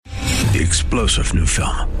The explosive new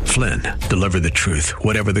film, Flynn, deliver the truth,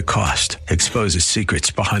 whatever the cost, exposes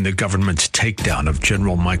secrets behind the government's takedown of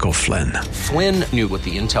General Michael Flynn. Flynn knew what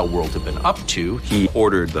the intel world had been up to. He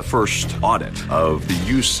ordered the first audit of the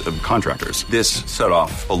use of contractors. This set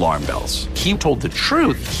off alarm bells. He told the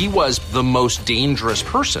truth. He was the most dangerous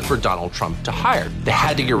person for Donald Trump to hire. They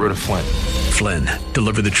had to get rid of Flynn. Flynn,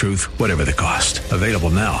 deliver the truth, whatever the cost. Available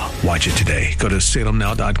now. Watch it today. Go to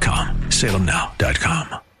salemnow.com.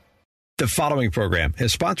 salemnow.com. The following program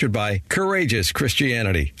is sponsored by Courageous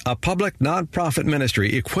Christianity, a public nonprofit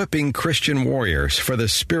ministry equipping Christian warriors for the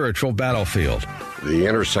spiritual battlefield. The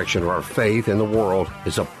intersection of our faith and the world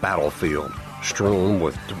is a battlefield, strewn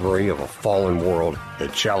with debris of a fallen world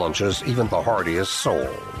that challenges even the hardiest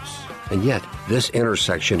souls. And yet, this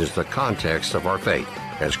intersection is the context of our faith.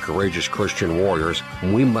 As courageous Christian warriors,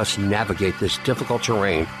 we must navigate this difficult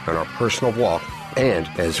terrain in our personal walk and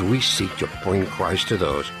as we seek to bring Christ to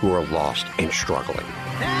those who are lost and struggling.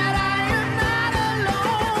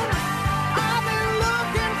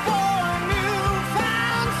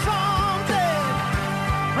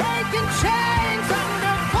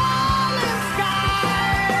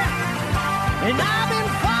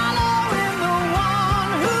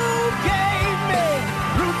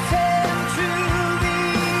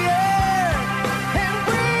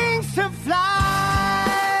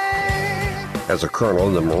 As a colonel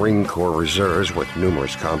in the Marine Corps Reserves with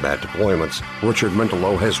numerous combat deployments, Richard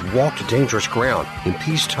Mendelow has walked dangerous ground in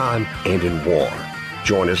peacetime and in war.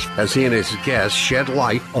 Join us as he and his guests shed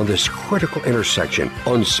light on this critical intersection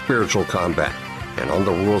on spiritual combat and on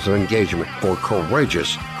the rules of engagement for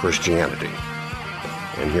courageous Christianity.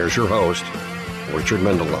 And here's your host, Richard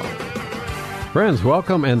Mendelow. Friends,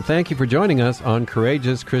 welcome and thank you for joining us on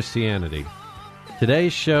Courageous Christianity.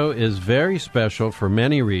 Today's show is very special for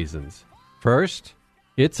many reasons. First,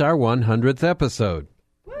 it's our 100th episode.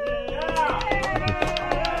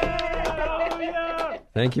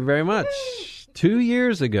 Thank you very much. 2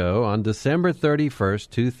 years ago, on December 31st,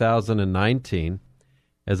 2019,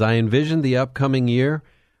 as I envisioned the upcoming year,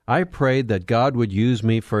 I prayed that God would use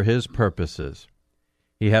me for His purposes.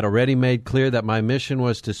 He had already made clear that my mission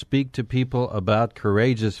was to speak to people about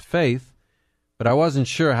courageous faith, but I wasn't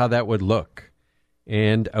sure how that would look.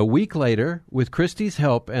 And a week later, with Christy's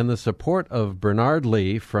help and the support of Bernard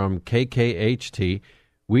Lee from KKHT,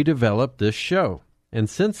 we developed this show. And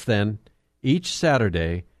since then, each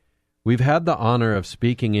Saturday, we've had the honor of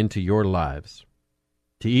speaking into your lives.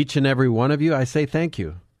 To each and every one of you, I say thank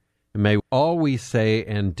you. And may all we say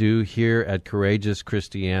and do here at Courageous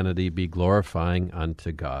Christianity be glorifying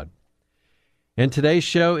unto God. And today's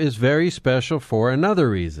show is very special for another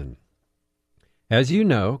reason. As you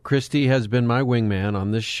know, Christy has been my wingman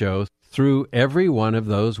on this show through every one of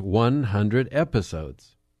those 100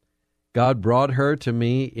 episodes. God brought her to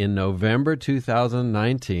me in November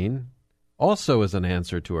 2019, also as an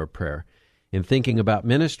answer to her prayer. In thinking about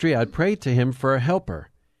ministry, I prayed to Him for a helper,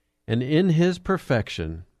 and in His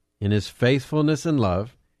perfection, in His faithfulness and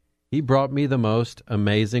love, He brought me the most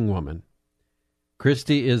amazing woman.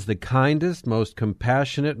 Christy is the kindest, most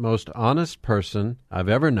compassionate, most honest person I've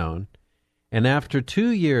ever known. And after 2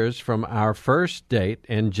 years from our first date,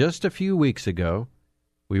 and just a few weeks ago,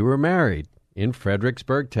 we were married in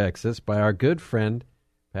Fredericksburg, Texas, by our good friend,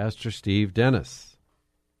 Pastor Steve Dennis.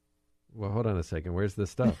 Well, hold on a second. Where's the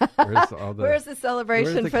stuff? Where's the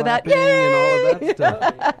celebration for that? Yay! And all of that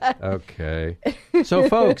stuff. Okay. So,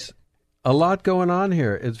 folks, a lot going on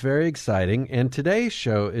here. It's very exciting. And today's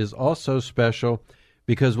show is also special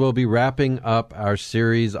because we'll be wrapping up our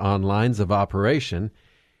series on lines of operation.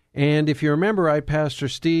 And if you remember, Pastor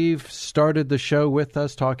Steve started the show with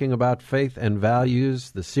us talking about faith and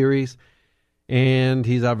values, the series, and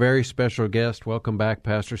he's our very special guest. Welcome back,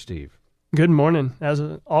 Pastor Steve. Good morning. As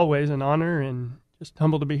always, an honor and just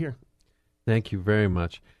humbled to be here. Thank you very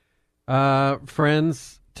much.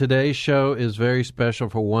 Friends, today's show is very special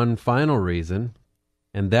for one final reason,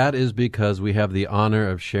 and that is because we have the honor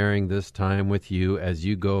of sharing this time with you as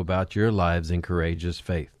you go about your lives in courageous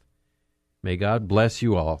faith. May God bless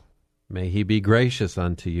you all. May He be gracious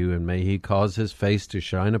unto you, and may He cause His face to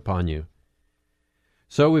shine upon you.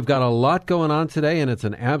 So we've got a lot going on today, and it's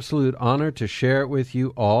an absolute honor to share it with you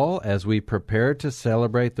all as we prepare to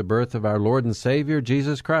celebrate the birth of our Lord and Savior,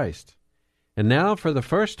 Jesus Christ. And now, for the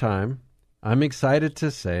first time, I'm excited to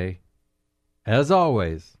say, as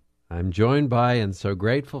always, I'm joined by and so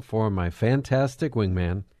grateful for my fantastic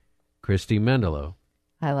wingman, Christy Mendelow.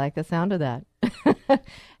 I like the sound of that.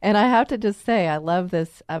 And I have to just say, I love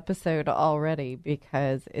this episode already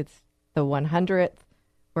because it's the 100th.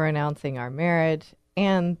 We're announcing our marriage,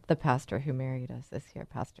 and the pastor who married us is here,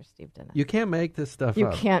 Pastor Steve Dennett. You can't make this stuff You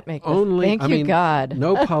up. can't make this. Only, Thank you, God.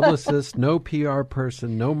 No publicist, no PR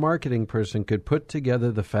person, no marketing person could put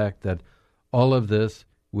together the fact that all of this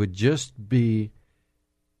would just be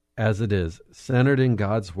as it is, centered in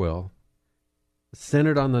God's will,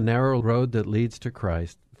 centered on the narrow road that leads to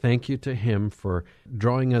Christ. Thank you to him for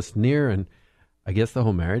drawing us near, and I guess the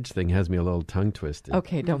whole marriage thing has me a little tongue twisted.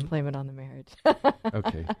 Okay, don't blame it on the marriage.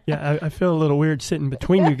 Okay. Yeah, I feel a little weird sitting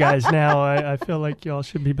between you guys now. I feel like y'all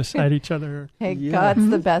should be beside each other. Hey, God's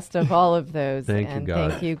the best of all of those. Thank you, God.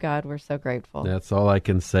 Thank you, God. We're so grateful. That's all I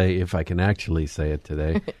can say, if I can actually say it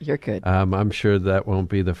today. You're good. I'm sure that won't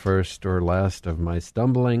be the first or last of my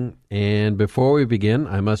stumbling. And before we begin,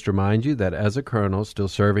 I must remind you that as a colonel still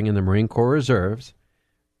serving in the Marine Corps Reserves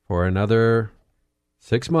for another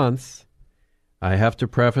 6 months, I have to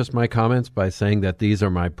preface my comments by saying that these are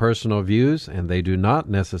my personal views, and they do not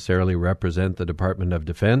necessarily represent the Department of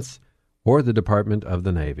Defense or the Department of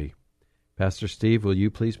the Navy. Pastor Steve, will you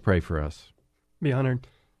please pray for us? Be honored.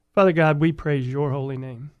 Father God, we praise your holy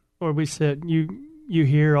name. Lord, we said you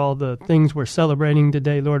hear all the things we're celebrating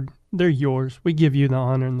today. Lord, they're yours. We give you the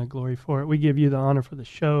honor and the glory for it. We give you the honor for the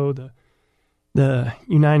show, the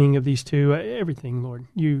uniting of these two, everything, Lord.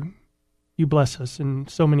 You bless us in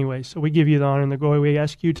so many ways. So we give you the honor and the glory. We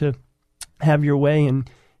ask you to have your way and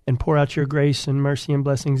pour out your grace and mercy and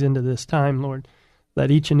blessings into this time, Lord. Let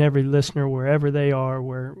each and every listener, wherever they are,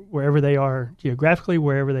 wherever they are geographically,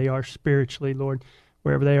 wherever they are spiritually, Lord,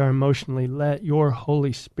 wherever they are emotionally, let your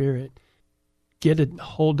Holy Spirit get a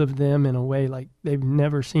hold of them in a way like they've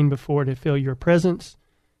never seen before, to feel your presence,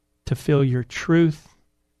 to feel your truth,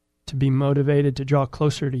 to be motivated to draw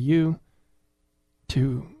closer to you,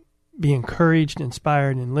 to be encouraged,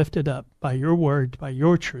 inspired, and lifted up by your word, by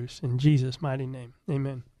your truths, in Jesus' mighty name.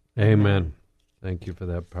 Amen. Amen. Thank you for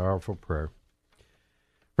that powerful prayer.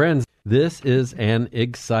 Friends, this is an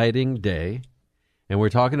exciting day, and we're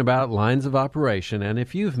talking about lines of operation. And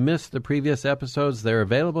if you've missed the previous episodes, they're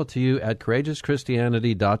available to you at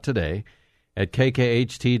courageouschristianity.today, at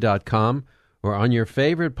kkht.com, or on your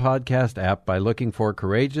favorite podcast app by looking for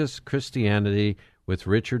Courageous Christianity with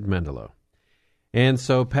Richard Mendelow. And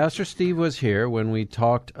so Pastor Steve was here when we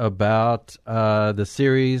talked about the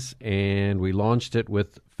series, and we launched it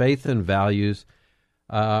with faith and values,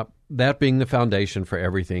 that being the foundation for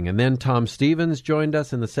everything. And then Tom Stevens joined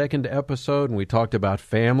us in the second episode, and we talked about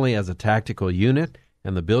family as a tactical unit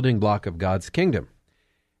and the building block of God's kingdom.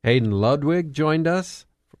 Hayden Ludwig joined us.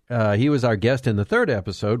 He was our guest in the third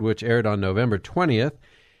episode, which aired on November 20th.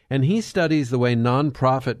 And he studies the way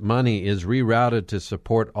nonprofit money is rerouted to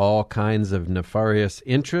support all kinds of nefarious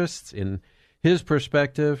interests. In his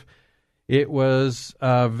perspective, it was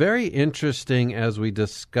very interesting as we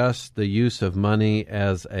discussed the use of money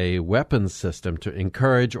as a weapons system to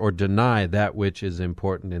encourage or deny that which is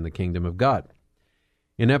important in the kingdom of God.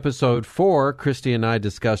 In episode 4, Christy and I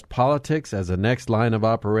discussed politics as a next line of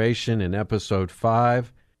operation. In episode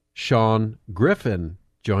 5, Sean Griffin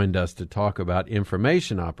joined us to talk about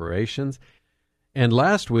information operations. And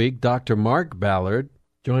last week, Dr. Mark Ballard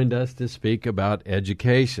joined us to speak about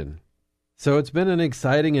education. So it's been an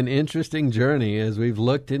exciting and interesting journey as we've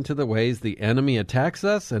looked into the ways the enemy attacks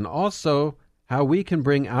us and also how we can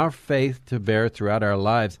bring our faith to bear throughout our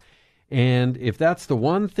lives. And if that's the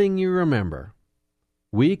one thing you remember,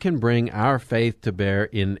 we can bring our faith to bear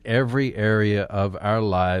in every area of our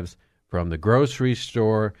lives, from the grocery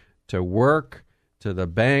store to work, to the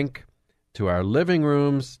bank, to our living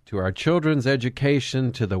rooms, to our children's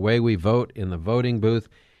education, to the way we vote in the voting booth.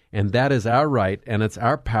 And that is our right, and it's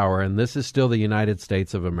our power, and this is still the United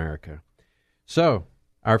States of America. So,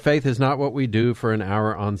 our faith is not what we do for an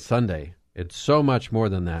hour on Sunday. It's so much more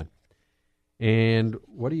than that. And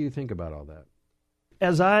what do you think about all that?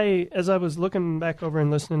 As I was looking back over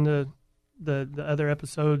and listening to the other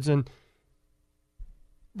episodes, and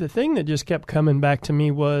the thing that just kept coming back to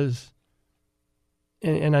me was,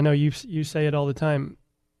 and I know you say it all the time,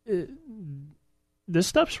 this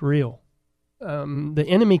stuff's real. The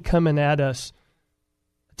enemy coming at us,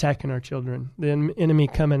 attacking our children. The enemy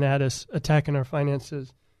coming at us, attacking our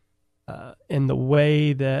finances. And the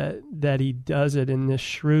way that he does it in this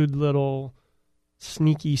shrewd little,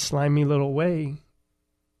 sneaky, slimy little way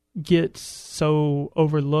gets so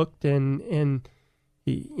overlooked, and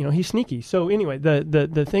he's sneaky. So anyway,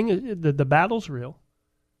 the thing is, the battle's real.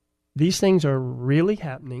 These things are really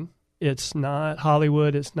happening. It's not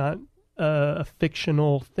Hollywood. It's not a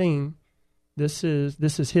fictional thing. This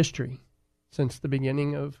is history. Since the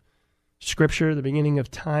beginning of Scripture, the beginning of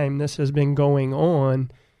time, this has been going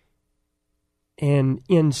on, and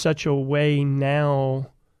in such a way now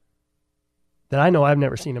that I know I've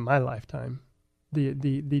never seen in my lifetime.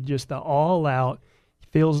 The just the all out,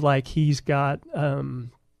 feels like he's got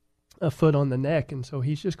a foot on the neck, and so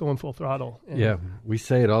he's just going full throttle. And yeah, we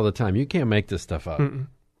say it all the time. You can't make this stuff up.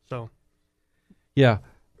 So, yeah.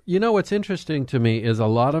 You know, what's interesting to me is a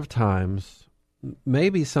lot of times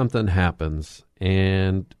maybe something happens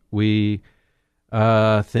and we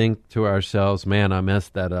think to ourselves, man, I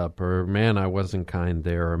messed that up, or man, I wasn't kind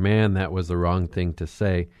there, or man, that was the wrong thing to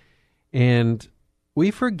say. And we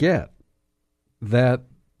forget that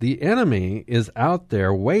the enemy is out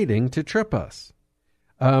there waiting to trip us.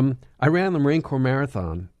 I ran the Marine Corps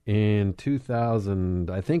Marathon in 2000,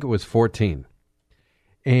 I think it was 14.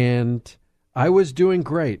 And I was doing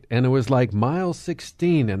great, and it was like mile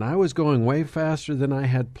 16, and I was going way faster than I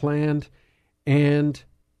had planned, and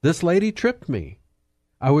this lady tripped me.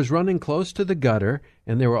 I was running close to the gutter,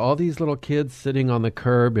 and there were all these little kids sitting on the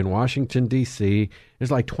curb in Washington, D.C.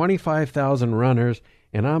 There's like 25,000 runners,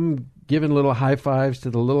 and I'm giving little high fives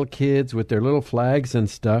to the little kids with their little flags and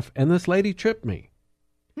stuff, and this lady tripped me.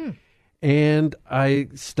 And I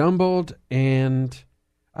stumbled, and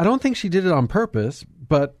I don't think she did it on purpose,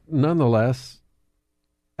 but nonetheless,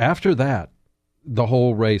 after that, the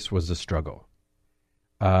whole race was a struggle.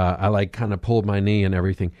 I kind of pulled my knee and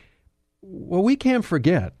everything. Well, we can't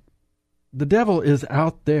forget, the devil is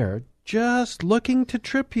out there just looking to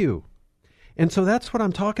trip you. And so that's what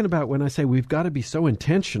I'm talking about when I say we've got to be so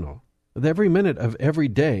intentional. With every minute of every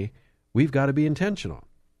day, we've got to be intentional.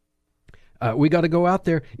 We got to go out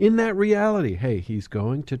there in that reality. Hey, he's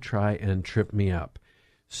going to try and trip me up.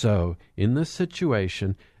 So in this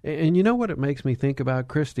situation, and you know what it makes me think about,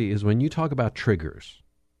 Christy, is when you talk about triggers.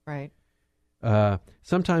 Right.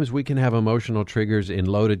 Sometimes we can have emotional triggers in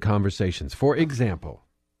loaded conversations. For example,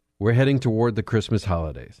 we're heading toward the Christmas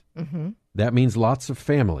holidays. Mm-hmm. That means lots of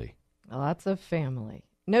family. Lots of family.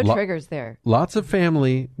 No triggers there. Lots of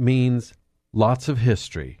family means lots of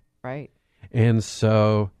history. Right. And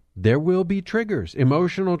so there will be triggers,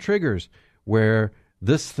 emotional triggers, where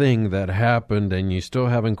this thing that happened and you still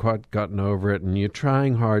haven't quite gotten over it, and you're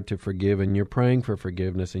trying hard to forgive, and you're praying for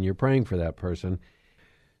forgiveness, and you're praying for that person.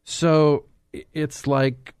 So it's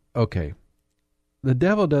like, okay, the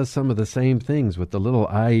devil does some of the same things with the little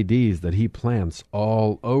IEDs that he plants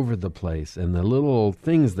all over the place and the little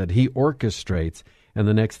things that he orchestrates, and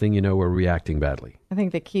the next thing you know, we're reacting badly. I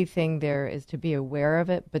think the key thing there is to be aware of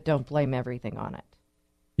it, but don't blame everything on it.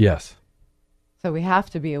 Yes. So we have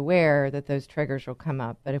to be aware that those triggers will come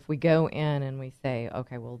up. But if we go in and we say,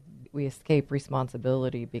 okay, well, we escape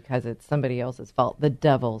responsibility because it's somebody else's fault, the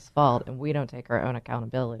devil's fault, and we don't take our own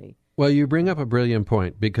accountability. Well, you bring up a brilliant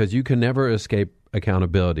point, because you can never escape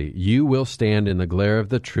accountability. You will stand in the glare of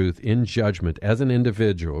the truth in judgment as an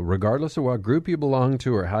individual, regardless of what group you belong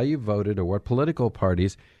to or how you voted or what political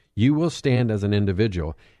parties. You will stand as an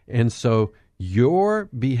individual. And so your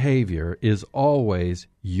behavior is always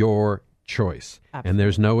your choice. Absolutely. And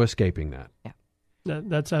there's no escaping that. Yeah.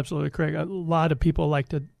 That's absolutely correct. A lot of people like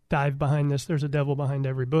to dive behind this "there's a devil behind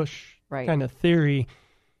every bush" kind of theory.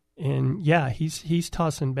 And yeah, he's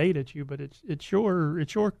tossing bait at you, but it's your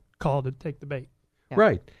call to take the bait. Yeah.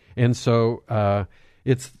 Right. And so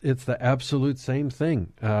it's the absolute same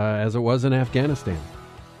thing as it was in Afghanistan.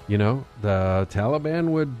 You know, the Taliban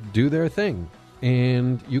would do their thing,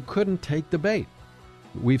 and you couldn't take the bait.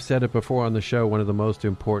 We've said it before on the show, one of the most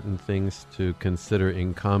important things to consider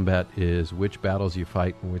in combat is which battles you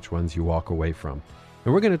fight and which ones you walk away from.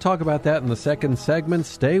 And we're going to talk about that in the second segment.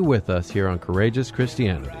 Stay with us here on Courageous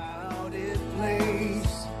Christianity.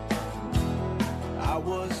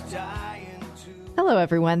 Hello,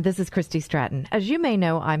 everyone. This is Christy Stratton. As you may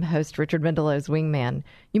know, I'm host Richard Mendelow's Wingman.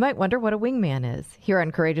 You might wonder what a wingman is. Here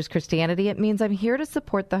on Courageous Christianity, it means I'm here to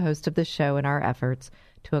support the host of the show in our efforts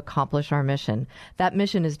to accomplish our mission. That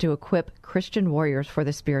mission is to equip Christian warriors for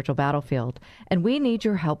the spiritual battlefield, and we need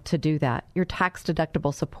your help to do that. Your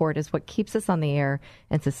tax-deductible support is what keeps us on the air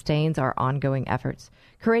and sustains our ongoing efforts.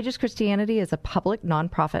 Courageous Christianity is a public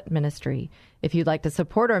nonprofit ministry. If you'd like to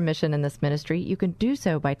support our mission in this ministry, you can do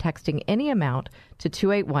so by texting any amount to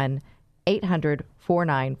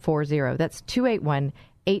 281-800-4940. That's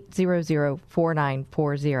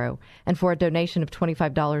 281-800-4940. And for a donation of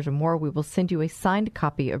 $25 or more, we will send you a signed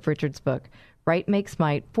copy of Richard's book, Right Makes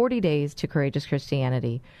Might, 40 Days to Courageous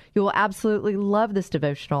Christianity. You will absolutely love this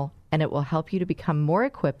devotional, and it will help you to become more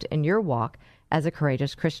equipped in your walk as a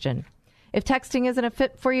courageous Christian. If texting isn't a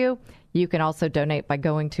fit for you, you can also donate by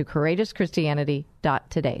going to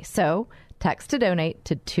courageouschristianity.today. So text to donate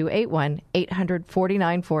to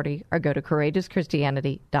 281-800-4940 or go to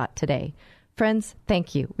courageouschristianity.today. Friends,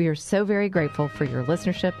 thank you. We are so very grateful for your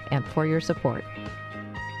listenership and for your support.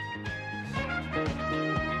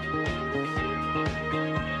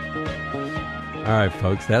 All right,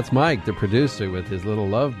 folks, that's Mike, the producer, with his little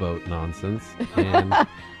Love Boat nonsense. And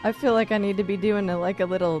I feel like I need to be doing a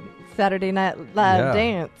little Saturday Night Live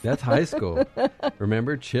dance. That's high school.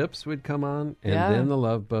 Remember, Chips would come on, and then the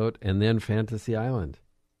Love Boat, and then Fantasy Island.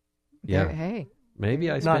 Yeah. Hey.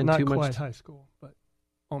 Maybe I spent too much. Not quite high school, but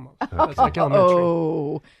almost. That's like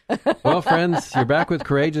elementary. Well, friends, you're back with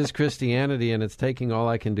Courageous Christianity, and it's taking all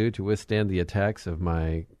I can do to withstand the attacks of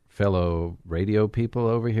my fellow radio people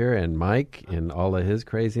over here and Mike and all of his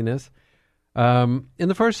craziness. In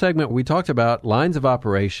the first segment, we talked about lines of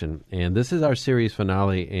operation, and this is our series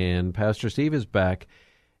finale, and Pastor Steve is back,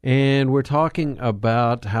 and we're talking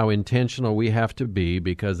about how intentional we have to be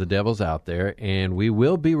because the devil's out there, and we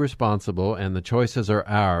will be responsible, and the choices are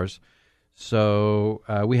ours, so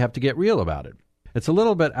we have to get real about it. It's a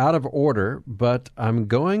little bit out of order, but I'm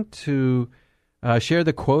going to share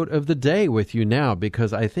the quote of the day with you now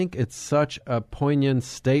because I think it's such a poignant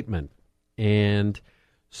statement. And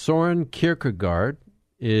Soren Kierkegaard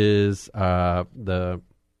is the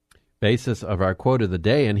basis of our quote of the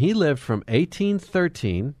day, and he lived from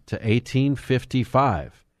 1813 to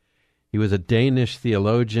 1855. He was a Danish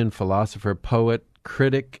theologian, philosopher, poet,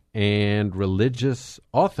 critic, and religious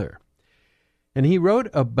author. And he wrote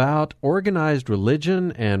about organized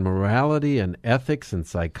religion and morality and ethics and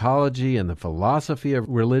psychology and the philosophy of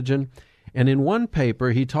religion. And in one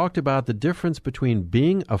paper, he talked about the difference between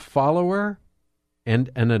being a follower and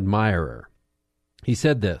an admirer. He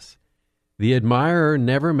said this: "The admirer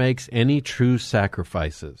never makes any true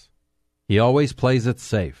sacrifices. He always plays it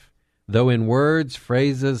safe. Though in words,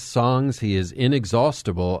 phrases, songs, he is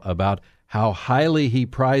inexhaustible about how highly he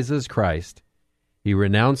prizes Christ, he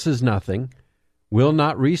renounces nothing, will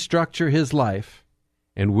not restructure his life,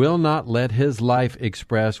 and will not let his life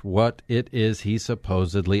express what it is he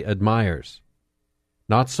supposedly admires.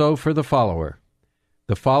 Not so for the follower.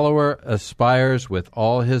 The follower aspires with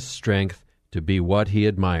all his strength to be what he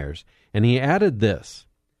admires." And he added this: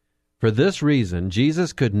 "For this reason,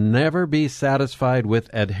 Jesus could never be satisfied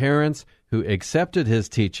with adherents who accepted his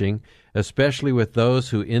teaching, especially with those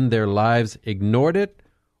who in their lives ignored it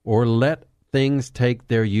or let things take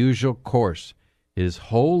their usual course. His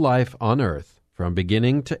whole life on earth, from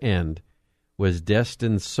beginning to end, was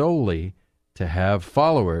destined solely to have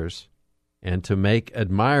followers and to make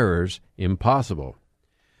admirers impossible."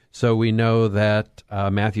 So we know that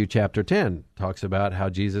Matthew chapter 10 talks about how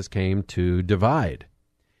Jesus came to divide.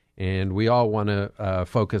 And we all want to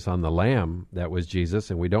focus on the lamb that was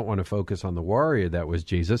Jesus, and we don't want to focus on the warrior that was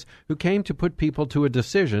Jesus, who came to put people to a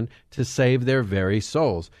decision to save their very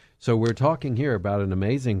souls. So we're talking here about an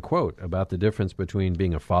amazing quote about the difference between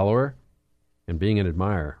being a follower and being an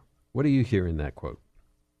admirer. What do you hear in that quote?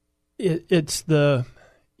 It's the,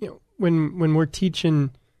 when we're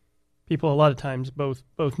teaching people, a lot of times, both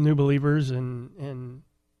new believers and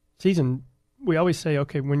seasoned, we always say,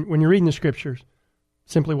 okay, when you're reading the scriptures,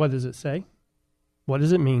 simply what does it say? What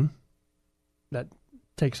does it mean? That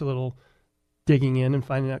takes a little digging in and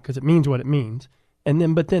finding out, because it means what it means.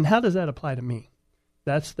 But then how does that apply to me?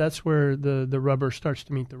 That's where the rubber starts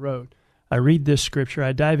to meet the road. I read this scripture,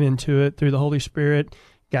 I dive into it through the Holy Spirit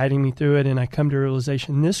guiding me through it, and I come to a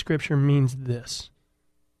realization, this scripture means this.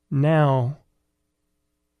 Now,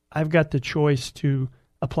 I've got the choice to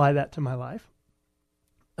apply that to my life.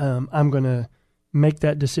 I'm going to make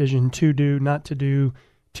that decision to do, not to do,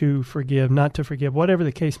 to forgive, not to forgive, whatever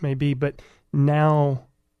the case may be. But now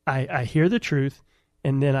I hear the truth,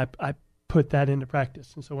 and then I put that into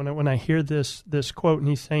practice. And so when I hear this quote, and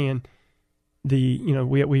he's saying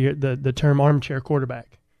the term armchair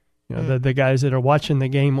quarterback, the guys that are watching the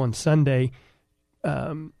game on Sunday,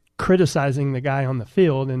 criticizing the guy on the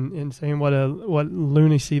field and saying what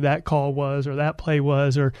lunacy that call was, or that play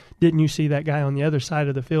was, or didn't you see that guy on the other side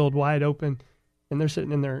of the field wide open? And they're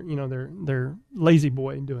sitting in their, their lazy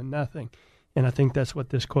boy doing nothing. And I think that's what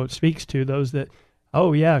this quote speaks to. Those that,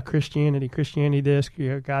 oh yeah, Christianity this,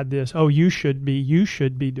 God this. Oh, you should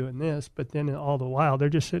be doing this. But then all the while, they're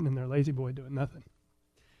just sitting in their lazy boy doing nothing.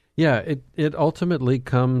 Yeah, it ultimately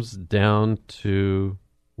comes down to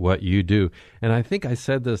what you do. And I think I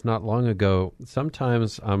said this not long ago.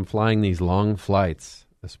 Sometimes I'm flying these long flights,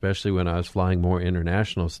 especially when I was flying more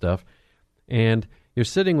international stuff, and you're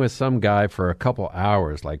sitting with some guy for a couple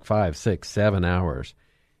hours, like 5, 6, 7 hours,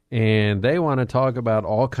 and they want to talk about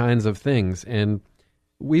all kinds of things. And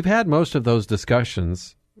we've had most of those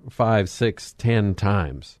discussions 5, 6, 10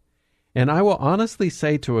 times. And I will honestly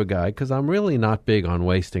say to a guy, because I'm really not big on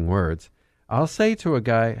wasting words, I'll say to a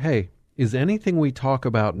guy, hey, is anything we talk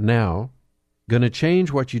about now going to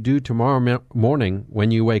change what you do tomorrow morning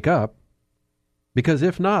when you wake up? Because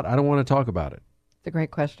if not, I don't want to talk about it. It's a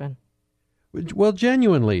great question. Well,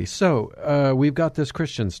 genuinely. So we've got this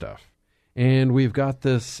Christian stuff, and we've got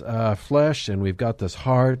this flesh, and we've got this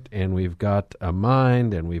heart, and we've got a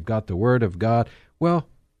mind, and we've got the Word of God. Well,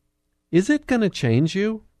 is it going to change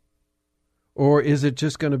you? Or is it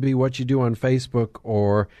just going to be what you do on Facebook,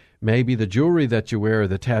 or maybe the jewelry that you wear, or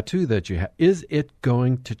the tattoo that you have? Is it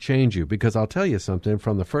going to change you? Because I'll tell you something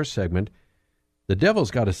from the first segment, the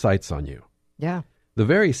devil's got his sights on you. Yeah. The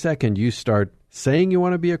very second you start saying you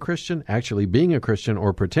want to be a Christian, actually being a Christian,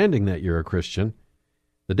 or pretending that you're a Christian,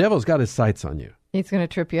 the devil's got his sights on you. He's going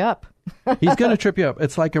to trip you up. He's going to trip you up.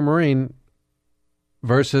 It's like a Marine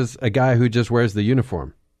versus a guy who just wears the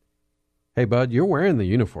uniform. Hey, bud, you're wearing the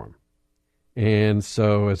uniform. And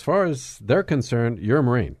so as far as they're concerned, you're a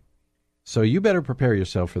Marine. So you better prepare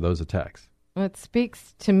yourself for those attacks. Well, it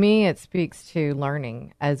speaks to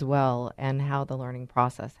learning as well, and how the learning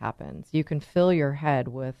process happens. You can fill your head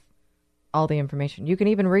with all the information. You can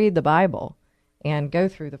even read the Bible and go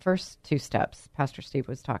through the first 2 steps Pastor Steve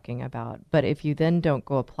was talking about. But if you then don't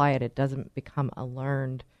go apply it, it doesn't become a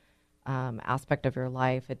learned aspect of your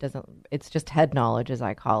life. It's just head knowledge, as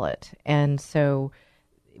I call it. And so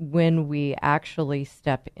when we actually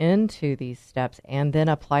step into these steps and then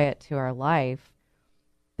apply it to our life,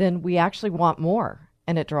 then we actually want more,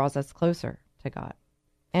 and it draws us closer to God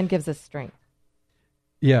and gives us strength.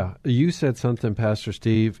 Yeah, you said something, Pastor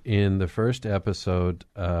Steve, in the first episode.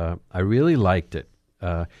 I really liked it.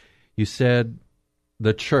 You said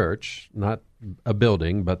the church, not a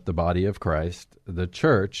building, but the body of Christ, the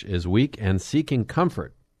church is weak and seeking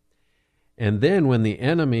comfort. And then when the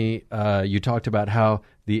enemy, you talked about how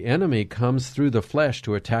the enemy comes through the flesh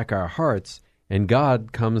to attack our hearts, and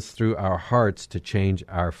God comes through our hearts to change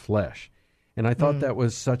our flesh. And I thought that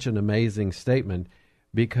was such an amazing statement,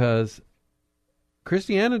 because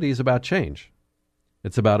Christianity is about change.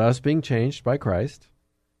 It's about us being changed by Christ,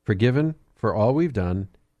 forgiven for all we've done,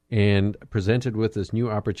 and presented with this new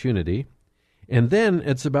opportunity. And then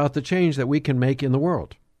it's about the change that we can make in the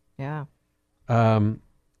world. Yeah.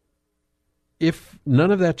 If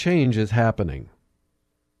none of that change is happening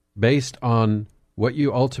based on what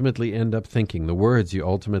you ultimately end up thinking, the words you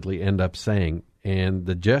ultimately end up saying, and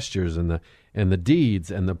the gestures and the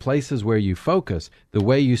deeds and the places where you focus, the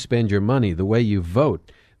way you spend your money, the way you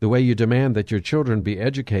vote, the way you demand that your children be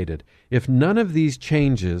educated, if none of these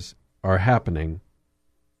changes are happening,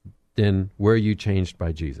 then were you changed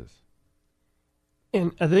by Jesus?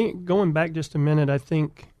 And I think, going back just a minute, I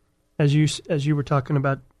think as you were talking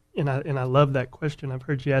about, and I love that question. I've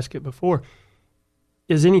heard you ask it before.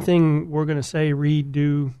 Is anything we're going to say, read,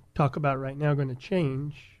 do, talk about right now going to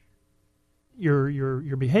change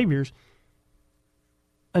your behaviors?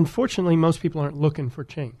 Unfortunately, most people aren't looking for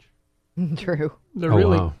change. True. They're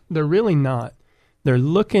really not. They're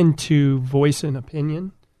looking to voice an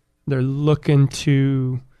opinion. They're looking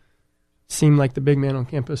to seem like the big man on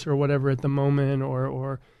campus or whatever at the moment,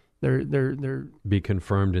 or they're be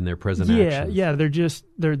confirmed in their present actions. Yeah.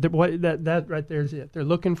 That right there is it. They're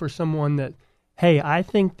looking for someone that, hey, I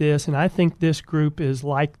think this, and I think this group is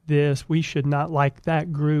like this. We should not like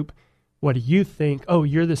that group. What do you think? Oh,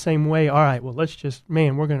 you're the same way. All right, well, we're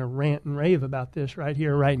going to rant and rave about this right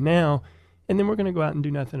here, right now, and then we're going to go out and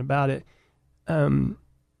do nothing about it.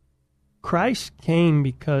 Christ came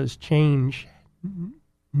because change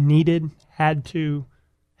had to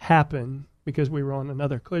happen because we were on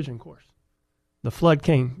another collision course. The flood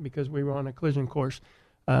came because we were on a collision course.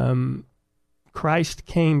 Christ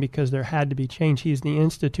came because there had to be change. He's the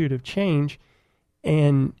institute of change,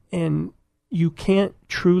 and you can't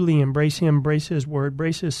truly embrace him, embrace his word,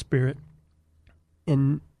 embrace his spirit,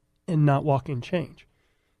 and not walk in change.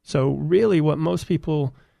 So really what most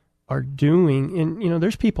people are doing, and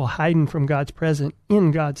there's people hiding from God's presence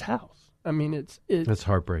in God's house. I mean, that's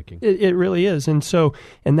heartbreaking. It really is. And so,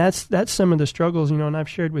 and that's some of the struggles, and I've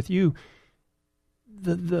shared with you,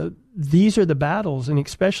 these are the battles, and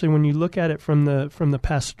especially when you look at it from the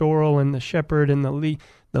pastoral and the shepherd and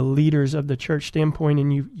the leaders of the church standpoint,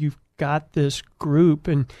 and you've got this group,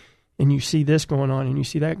 and you see this going on, and you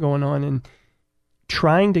see that going on, and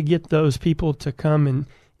trying to get those people to come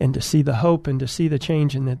and to see the hope and to see the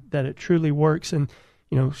change, and that it truly works. And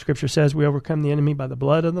Scripture says we overcome the enemy by the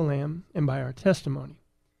blood of the Lamb and by our testimony.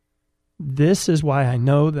 This is why I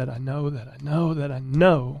know that I know that I know that I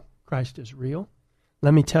know Christ is real.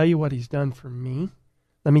 Let me tell you what he's done for me.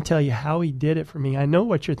 Let me tell you how he did it for me. I know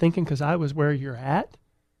what you're thinking because I was where you're at.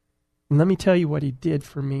 And let me tell you what he did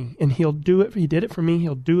for me. And he'll do it. He did it for me.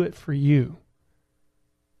 He'll do it for you.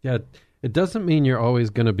 Yeah, it doesn't mean you're always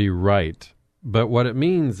going to be right. But what it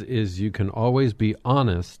means is you can always be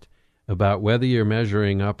honest about whether you're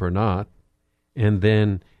measuring up or not. And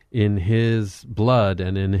then in His blood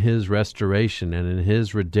and in His restoration and in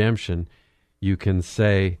His redemption, you can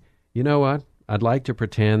say, you know what? I'd like to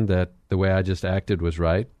pretend that the way I just acted was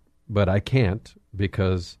right, but I can't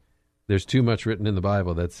because there's too much written in the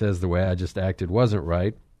Bible that says the way I just acted wasn't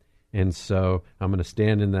right. And so I'm going to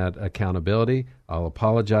stand in that accountability. I'll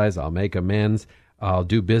apologize. I'll make amends. I'll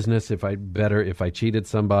do business if I cheated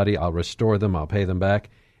somebody. I'll restore them. I'll pay them back.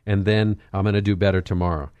 And then I'm going to do better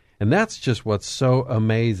tomorrow. And that's just what's so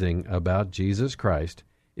amazing about Jesus Christ,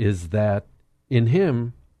 is that in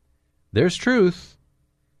Him there's truth,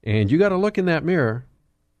 and you got to look in that mirror,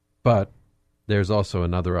 but there's also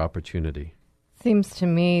another opportunity. Seems to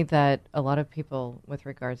me that a lot of people, with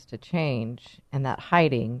regards to change and that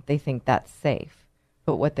hiding, they think that's safe.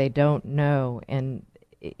 But what they don't know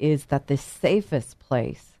is that the safest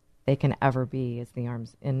place they can ever be is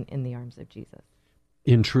in the arms of Jesus.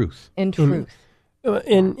 In truth. In truth.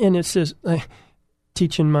 And it says,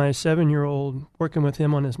 teaching my 7-year-old, working with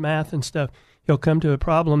him on his math and stuff, he'll come to a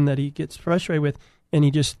problem that he gets frustrated with, and he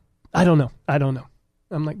just, I don't know.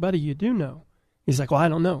 I'm like, buddy, you do know. He's like, well, I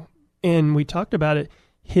don't know. And we talked about it.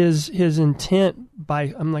 His intent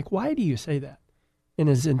I'm like, why do you say that? And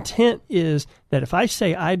his intent is that if I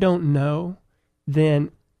say I don't know,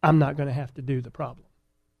 then I'm not going to have to do the problem.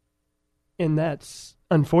 And that's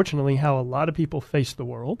unfortunately how a lot of people face the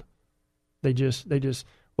world. They just,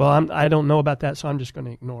 well, I don't know about that, so I'm just going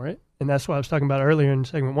to ignore it. And that's what I was talking about earlier in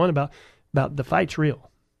segment 1 about the fight's real.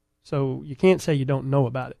 So you can't say you don't know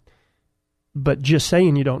about it. But just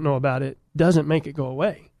saying you don't know about it doesn't make it go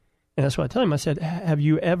away. And that's what I tell him. I said, have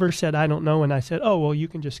you ever said, I don't know? And I said, oh, well, you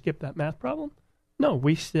can just skip that math problem. No,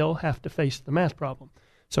 we still have to face the math problem.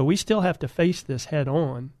 So we still have to face this head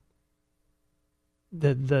on.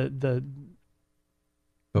 The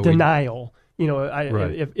denial.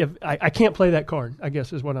 If I can't play that card, I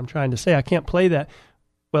guess is what I'm trying to say. I can't play that.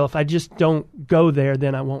 Well, if I just don't go there,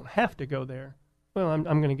 then I won't have to go there. Well, I'm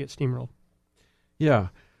going to get steamrolled. Yeah.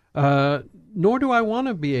 Nor do I want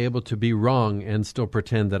to be able to be wrong and still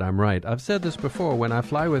pretend that I'm right. I've said this before. When I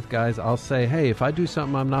fly with guys, I'll say, hey, if I do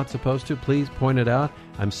something I'm not supposed to, please point it out.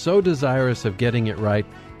 I'm so desirous of getting it right,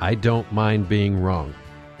 I don't mind being wrong.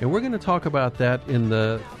 And we're going to talk about that in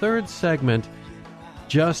the third segment,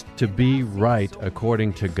 just to be right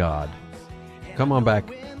according to God. Come on back.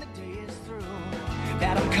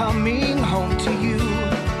 That I'm coming home to you.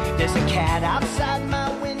 There's a cat outside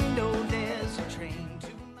my window. There's a train 2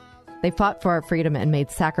 miles. They fought for our freedom and made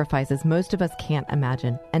sacrifices most of us can't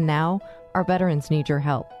imagine. And now, our veterans need your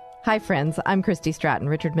help. Hi, friends. I'm Christy Stratton,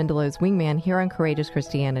 Richard Mendelow's wingman here on Courageous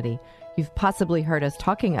Christianity. You've possibly heard us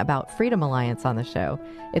talking about Freedom Alliance on the show.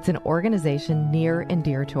 It's an organization near and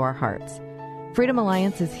dear to our hearts. Freedom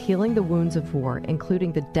Alliance is healing the wounds of war,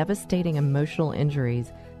 including the devastating emotional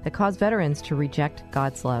injuries that cause veterans to reject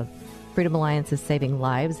God's love. Freedom Alliance is saving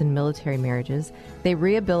lives in military marriages. They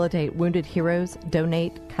rehabilitate wounded heroes,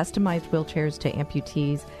 donate customized wheelchairs to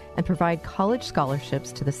amputees, and provide college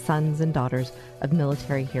scholarships to the sons and daughters of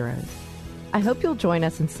military heroes. I hope you'll join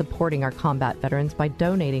us in supporting our combat veterans by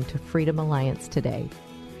donating to Freedom Alliance today.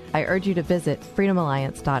 I urge you to visit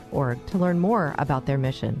freedomalliance.org to learn more about their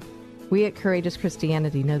mission. We at Courageous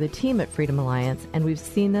Christianity know the team at Freedom Alliance, and we've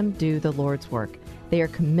seen them do the Lord's work. They are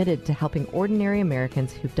committed to helping ordinary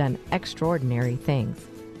Americans who've done extraordinary things.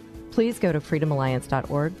 Please go to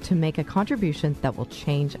freedomalliance.org to make a contribution that will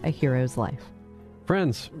change a hero's life.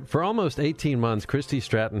 Friends, for almost 18 months, Christy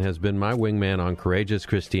Stratton has been my wingman on Courageous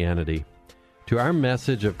Christianity. To our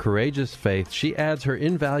message of courageous faith, she adds her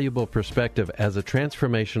invaluable perspective as a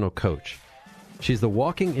transformational coach. She's the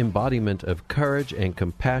walking embodiment of courage and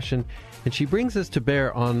compassion, and she brings us to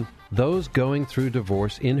bear on those going through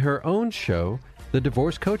divorce in her own show, The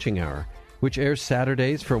Divorce Coaching Hour, which airs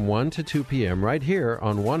Saturdays from 1 to 2 p.m. right here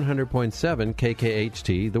on 100.7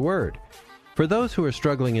 KKHT, The Word. For those who are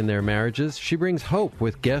struggling in their marriages, she brings hope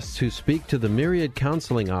with guests who speak to the myriad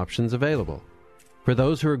counseling options available. For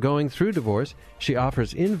those who are going through divorce, she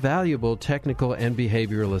offers invaluable technical and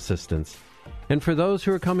behavioral assistance. And for those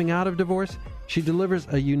who are coming out of divorce, she delivers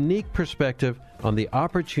a unique perspective on the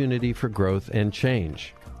opportunity for growth and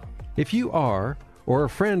change. If you are, or a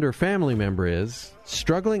friend or family member is,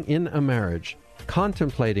 struggling in a marriage,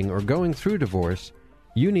 contemplating or going through divorce,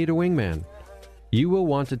 you need a wingman. You will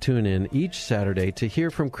want to tune in each Saturday to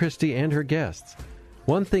hear from Christy and her guests.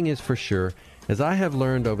 One thing is for sure, as I have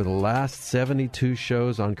learned over the last 72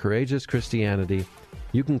 shows on Courageous Christianity,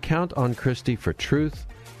 you can count on Christy for truth,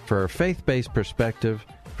 for a faith-based perspective,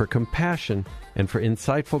 for compassion, and for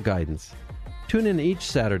insightful guidance. Tune in each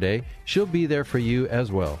Saturday. She'll be there for you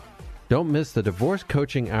as well. Don't miss the Divorce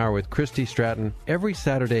Coaching Hour with Christy Stratton every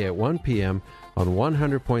Saturday at 1 p.m. on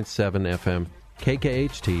 100.7 FM,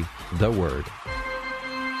 KKHT, The Word.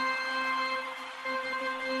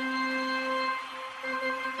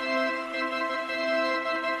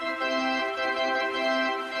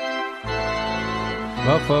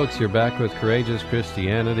 Well, folks, you're back with Courageous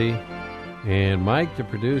Christianity, and Mike, the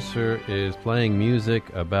producer, is playing music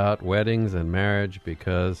about weddings and marriage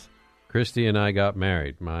because Christy and I got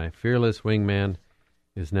married. My fearless wingman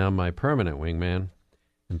is now my permanent wingman,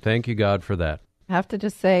 and thank you, God, for that. I have to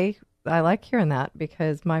just say, I like hearing that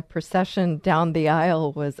because my procession down the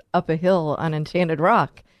aisle was up a hill on Enchanted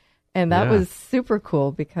Rock, and that was super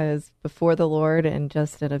cool because before the Lord and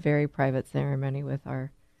just at a very private ceremony with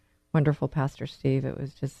our wonderful Pastor Steve. It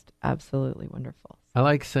was just absolutely wonderful. I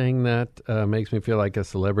like saying that. Makes me feel like a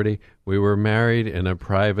celebrity. We were married in a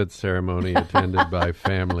private ceremony attended by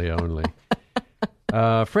family only.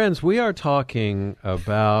 Friends, we are talking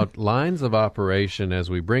about lines of operation as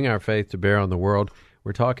we bring our faith to bear on the world.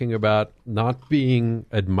 We're talking about not being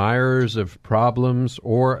admirers of problems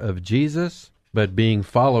or of Jesus, but being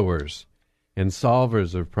followers and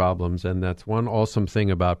solvers of problems. And that's one awesome thing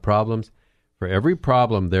about problems. For every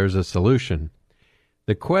problem, there's a solution.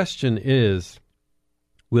 The question is,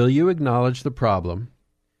 will you acknowledge the problem?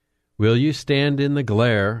 Will you stand in the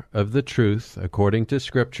glare of the truth according to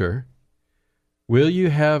Scripture? Will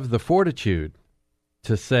you have the fortitude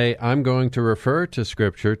to say, I'm going to refer to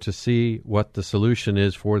Scripture to see what the solution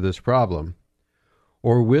is for this problem?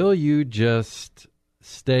 Or will you just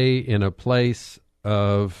stay in a place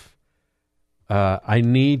of I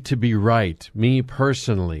need to be right, me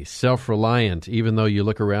personally, self-reliant, even though you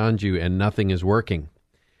look around you and nothing is working.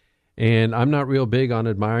 And I'm not real big on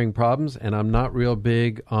admiring problems, and I'm not real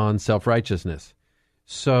big on self-righteousness.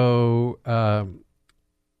 So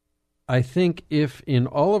I think if in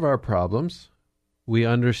all of our problems we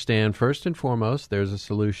understand, first and foremost, there's a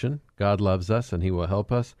solution. God loves us, and He will help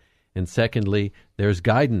us. And secondly, there's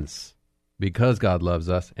guidance because God loves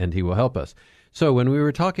us, and He will help us. So when we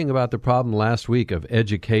were talking about the problem last week of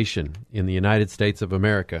education in the United States of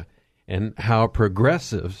America and how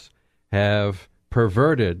progressives have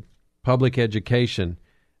perverted public education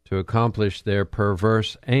to accomplish their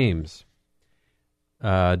perverse aims,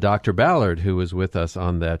 Dr. Ballard, who was with us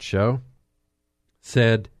on that show,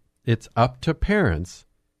 said it's up to parents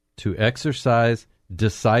to exercise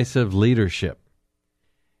decisive leadership.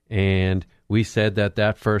 And we said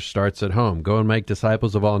that first starts at home. Go and make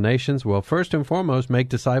disciples of all nations. Well, first and foremost, make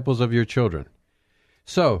disciples of your children.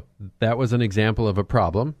 So that was an example of a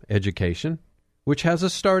problem, education, which has a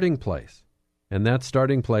starting place. And that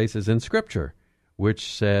starting place is in Scripture, which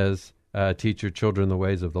says, teach your children the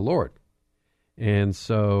ways of the Lord. And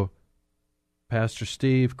so, Pastor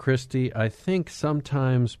Steve, Christy, I think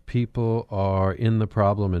sometimes people are in the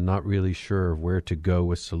problem and not really sure of where to go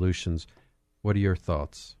with solutions. What are your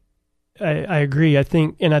thoughts? I agree. I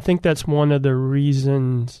think that's one of the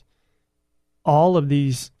reasons all of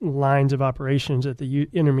these lines of operations that the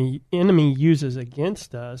enemy uses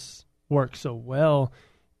against us work so well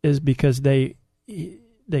is because they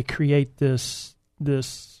create this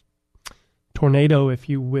tornado, if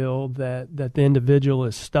you will, that the individual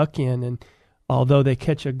is stuck in, and although they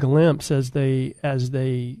catch a glimpse as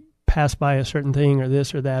they pass by a certain thing or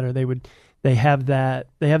this or that, or they have that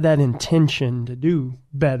intention to do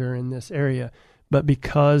better in this area, but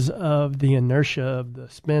because of the inertia of the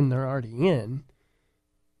spin they're already in,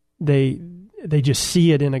 they just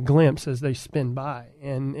see it in a glimpse as they spin by,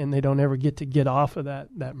 and they don't ever get off of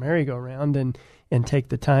that merry-go-round and take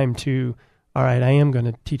the time to, all right, I am going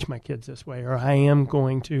to teach my kids this way, or I'm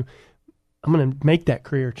going to make that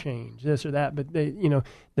career change, this or that. But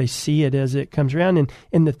they see it as it comes around,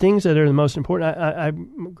 and the things that are the most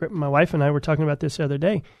important. My wife and I were talking about this the other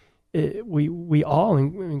day. We all,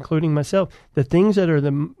 including myself, the things that are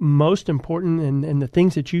the most important and the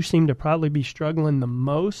things that you seem to probably be struggling the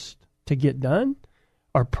most to get done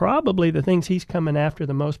are probably the things He's coming after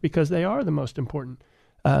the most because they are the most important.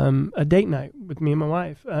 A date night with me and my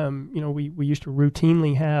wife. We used to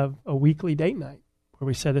routinely have a weekly date night where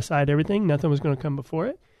we set aside everything. Nothing was going to come before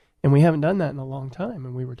it. And we haven't done that in a long time.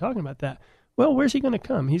 And we were talking about that. Well, where's he going to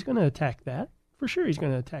come? He's going to attack that. For sure he's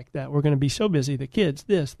going to attack that. We're going to be so busy, the kids,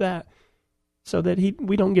 this, that, so that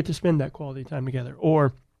we don't get to spend that quality time together.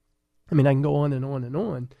 Or, I can go on and on and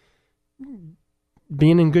on.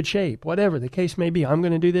 Being in good shape, whatever the case may be. I'm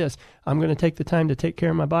going to do this. I'm going to take the time to take care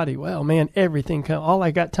of my body. Well, man, all I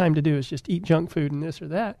got time to do is just eat junk food and this or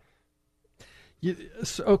that.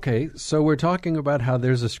 Okay, so we're talking about how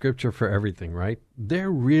there's a scripture for everything, right? There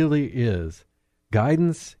really is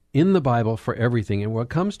guidance in the Bible for everything. And what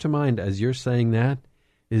comes to mind as you're saying that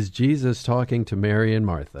is Jesus talking to Mary and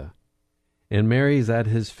Martha. And Mary's at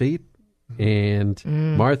his feet, and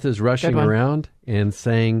Martha's rushing around and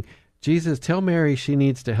saying, Jesus, tell Mary she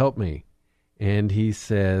needs to help me. And he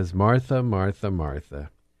says, Martha, Martha, Martha,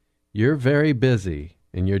 you're very busy,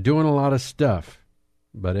 and you're doing a lot of stuff,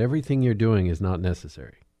 but everything you're doing is not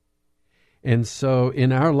necessary. And so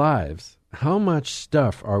in our lives, how much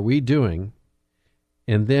stuff are we doing?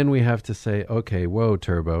 And then we have to say, okay, whoa,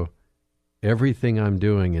 Turbo, everything I'm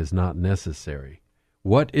doing is not necessary.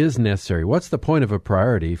 What is necessary? What's the point of a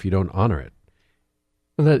priority if you don't honor it?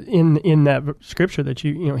 That in that scripture that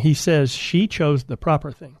he says she chose the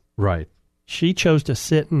proper thing. Right. She chose to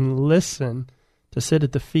sit and listen, to sit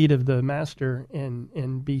at the feet of the master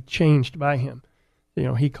and be changed by him.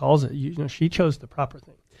 He calls it, she chose the proper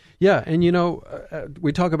thing. Yeah, and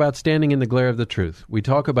we talk about standing in the glare of the truth. We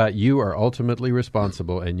talk about you are ultimately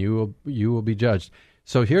responsible and you will be judged.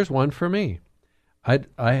 So here's one for me.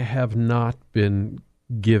 I have not been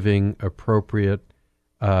giving appropriate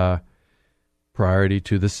priority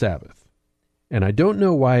to the Sabbath. And I don't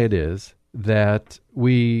know why it is that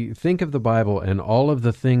we think of the Bible and all of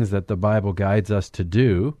the things that the Bible guides us to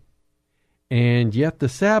do, and yet the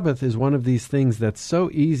Sabbath is one of these things that's so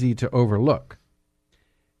easy to overlook.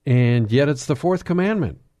 And yet it's the fourth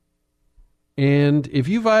commandment. And if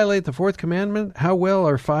you violate the fourth commandment, how well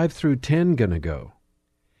are 5 through 10 going to go?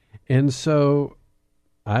 And so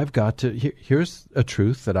I've got to, here's a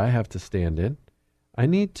truth that I have to stand in. I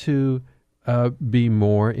need to be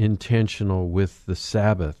more intentional with the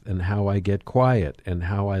Sabbath and how I get quiet and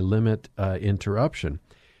how I limit interruption.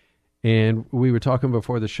 And we were talking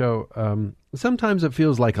before the show, sometimes it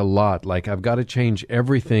feels like a lot, like I've got to change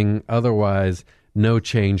everything, otherwise no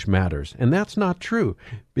change matters. And that's not true,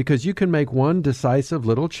 because you can make one decisive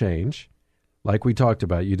little change, like we talked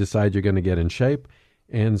about. You decide you're going to get in shape,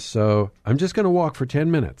 and so I'm just going to walk for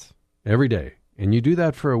 10 minutes every day. And you do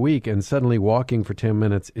that for a week, and suddenly walking for 10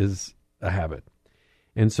 minutes is a habit.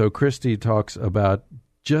 And so Christy talks about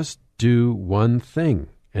just do one thing,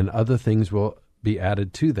 and other things will be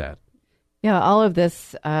added to that. Yeah, all of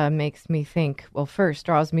this makes me think, well, first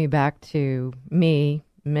draws me back to me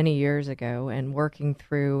many years ago and working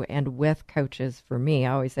through and with coaches for me.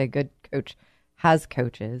 I always say a good coach has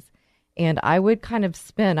coaches. And I would kind of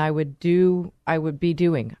spin, I would be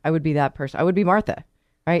that person. I would be Martha,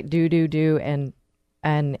 right? Do, and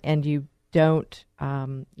you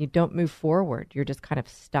don't move forward. You're just kind of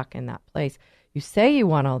stuck in that place. You say you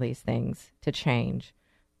want all these things to change,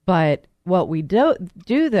 but what we do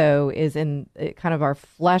though is kind of our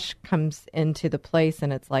flesh comes into the place,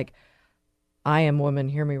 and it's like, I am woman,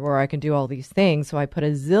 hear me roar, I can do all these things. So I put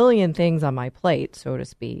a zillion things on my plate, so to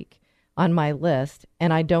speak, on my list,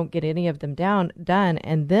 and I don't get any of them done.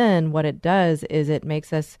 And then what it does is it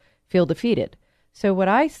makes us feel defeated. So what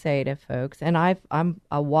I say to folks, and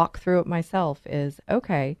I'll walk through it myself, is,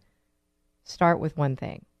 okay, start with one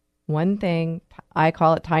thing. One thing, I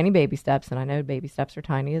call it tiny baby steps, and I know baby steps are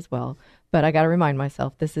tiny as well, but I got to remind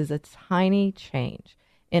myself this is a tiny change.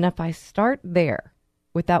 And if I start there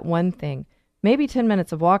with that one thing, maybe 10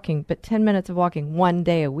 minutes of walking, but 10 minutes of walking one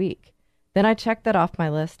day a week, then I check that off my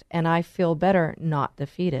list and I feel better, not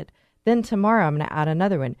defeated. Then tomorrow I'm going to add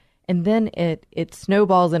another one. And then it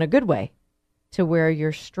snowballs in a good way to where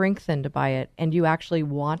you're strengthened by it and you actually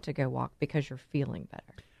want to go walk because you're feeling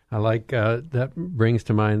better. I like that brings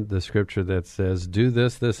to mind the scripture that says, do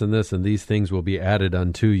this, this, and this, and these things will be added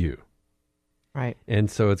unto you. Right.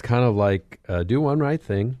 And so it's kind of like do one right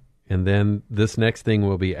thing, and then this next thing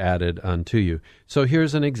will be added unto you. So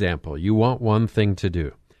here's an example. You want one thing to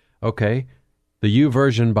do. Okay, the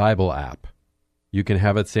YouVersion Bible app. You can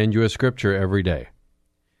have it send you a scripture every day.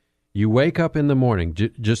 You wake up in the morning,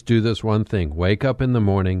 just do this one thing. Wake up in the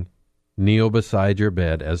morning, kneel beside your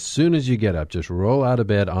bed. As soon as you get up, just roll out of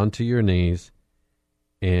bed onto your knees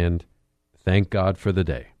and thank God for the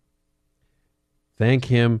day. Thank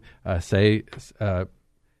Him. Say,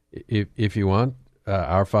 if you want,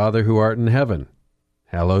 Our Father who art in heaven,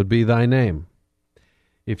 hallowed be thy name.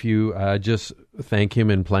 If you just thank Him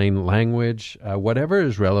in plain language, whatever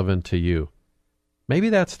is relevant to you, maybe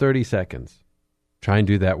that's 30 seconds. Try and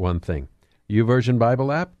do that one thing. YouVersion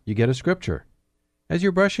Bible app, you get a scripture. As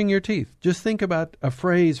you're brushing your teeth, just think about a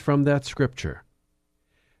phrase from that scripture.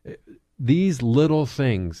 These little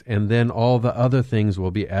things, and then all the other things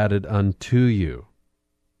will be added unto you.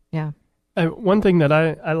 Yeah. One thing that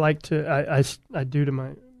I like to, I do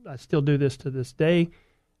to I still do this to this day,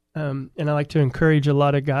 and I like to encourage a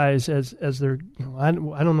lot of guys as they're, I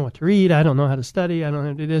don't know what to read, I don't know how to study, I don't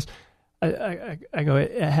know how to do this. I go,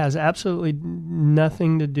 it has absolutely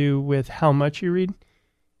nothing to do with how much you read.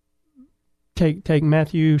 Take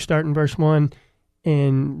Matthew, start in verse 1,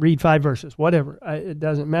 and read 5 verses, whatever. It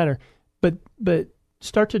doesn't matter. But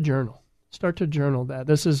start to journal. Start to journal that.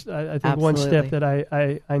 This is, I think, Absolutely. one step that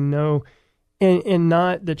I know, and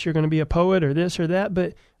not that you're going to be a poet or this or that,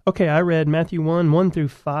 but, okay, I read Matthew 1 through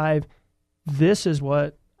 5. This is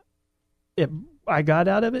what I got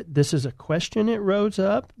out of it. This is a question it rose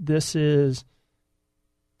up. This is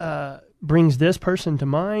brings this person to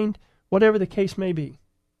mind, whatever the case may be.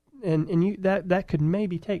 And you that could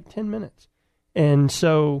maybe take 10 minutes. And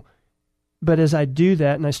so, but as I do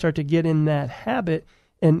that and I start to get in that habit,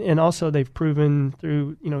 and also they've proven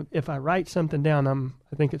through, if I write something down, I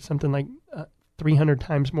think it's something like 300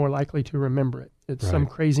 times more likely to remember it. It's some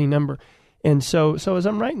crazy number. And so as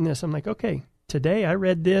I'm writing this, I'm like, okay, today I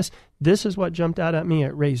read this. This is what jumped out at me.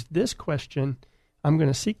 It raised this question. I'm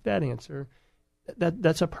going to seek that answer.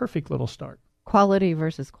 That's a perfect little start. Quality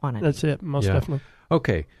versus quantity. That's it, most definitely.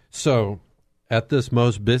 Okay, so at this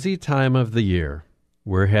most busy time of the year,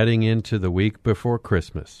 we're heading into the week before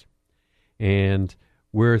Christmas, and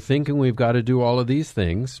we're thinking we've got to do all of these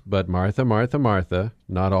things, but Martha, Martha, Martha,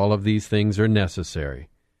 not all of these things are necessary.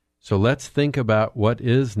 So let's think about what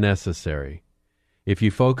is necessary. If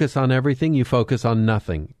you focus on everything, you focus on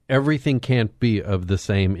nothing. Everything can't be of the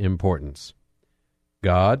same importance.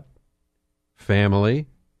 God, family,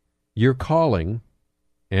 your calling,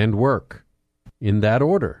 and work, in that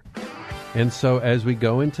order. And so as we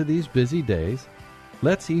go into these busy days,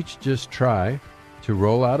 let's each just try to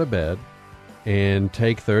roll out of bed and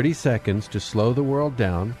take 30 seconds to slow the world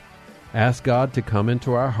down, ask God to come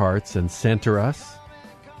into our hearts and center us,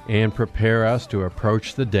 and prepare us to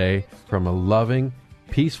approach the day from a loving,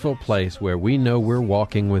 peaceful place where we know we're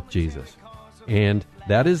walking with Jesus. And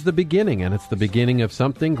that is the beginning, and it's the beginning of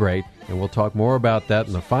something great, and we'll talk more about that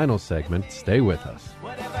in the final segment. Stay with us.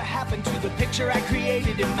 Whatever happened to the picture I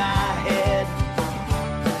created in my head?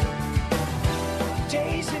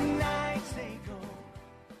 Days and nights they go.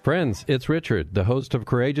 Friends, it's Richard, the host of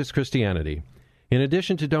Courageous Christianity. In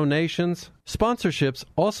addition to donations, sponsorships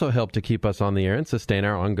also help to keep us on the air and sustain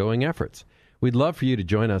our ongoing efforts. We'd love for you to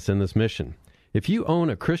join us in this mission. If you own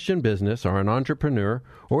a Christian business or an entrepreneur,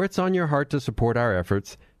 or it's on your heart to support our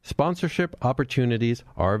efforts, sponsorship opportunities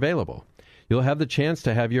are available. You'll have the chance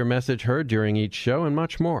to have your message heard during each show and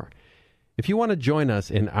much more. If you want to join us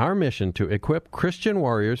in our mission to equip Christian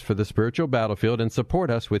warriors for the spiritual battlefield and support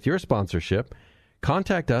us with your sponsorship,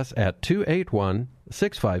 contact us at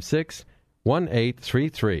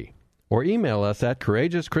 281-656-1833 or email us at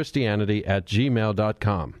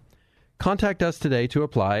courageouschristianity@gmail.com. Contact us today to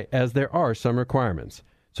apply, as there are some requirements.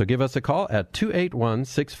 So give us a call at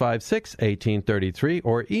 281-656-1833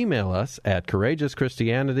 or email us at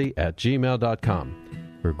courageouschristianity@gmail.com.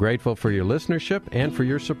 We're grateful for your listenership and for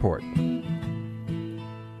your support.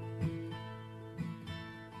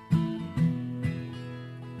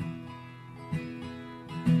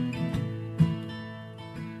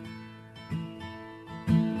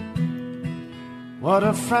 What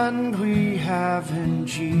a friend we have in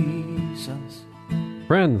Jesus.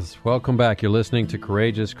 Friends, welcome back. You're listening to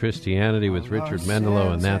Courageous Christianity with Richard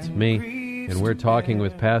Mendelow, and that's me. And we're talking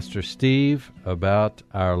with Pastor Steve about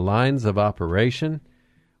our lines of operation,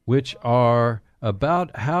 which are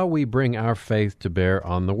about how we bring our faith to bear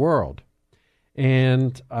on the world.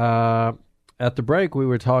 And at the break, we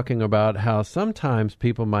were talking about how sometimes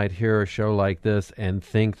people might hear a show like this and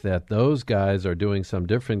think that those guys are doing some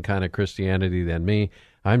different kind of Christianity than me.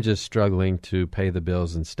 I'm just struggling to pay the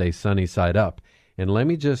bills and stay sunny side up. And let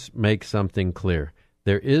me just make something clear.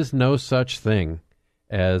 There is no such thing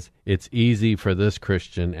as it's easy for this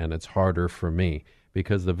Christian and it's harder for me.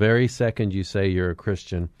 Because the very second you say you're a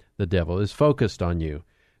Christian, the devil is focused on you.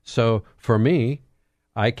 So for me,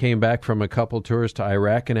 I came back from a couple tours to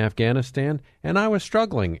Iraq and Afghanistan, and I was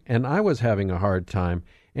struggling, and I was having a hard time.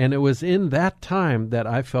 And it was in that time that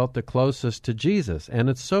I felt the closest to Jesus. And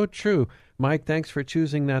it's so true. Mike, thanks for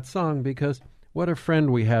choosing that song, because what a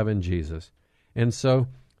friend we have in Jesus. And so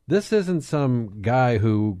this isn't some guy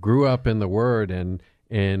who grew up in the Word and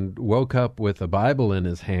woke up with a Bible in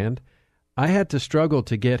his hand. I had to struggle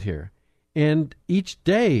to get here. And each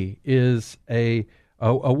day is a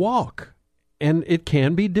walk. And it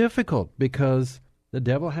can be difficult because the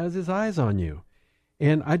devil has his eyes on you.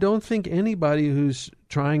 And I don't think anybody who's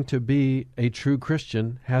trying to be a true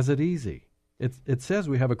Christian has it easy. It says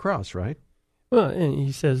we have a cross, right? Well, and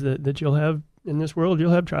he says that you'll have, in this world,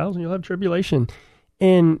 you'll have trials and you'll have tribulation.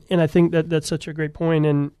 And I think that's such a great point.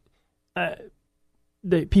 And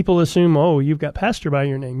people assume, oh, you've got pastor by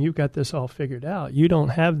your name. You've got this all figured out. You don't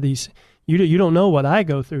have these, you don't know what I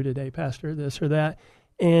go through today, pastor, this or that.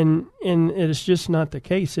 And it's just not the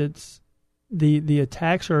case. It's the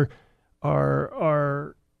attacks are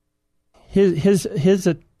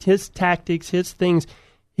his tactics, his things.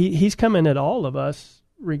 He's coming at all of us,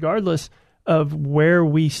 regardless of where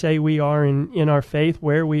we say we are in our faith,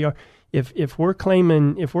 where we are. If we're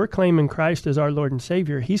claiming Christ as our Lord and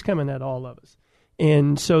Savior, he's coming at all of us.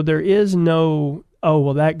 And so there is no, oh,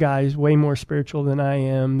 well, that guy's way more spiritual than I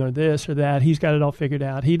am, or this or that. He's got it all figured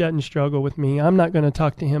out. He doesn't struggle with me. I'm not going to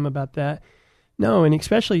talk to him about that. No, and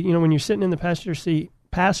especially, when you're sitting in the pastor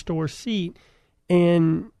seat,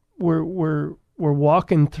 and we're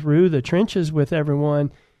walking through the trenches with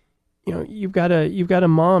everyone. You've got a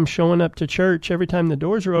mom showing up to church every time the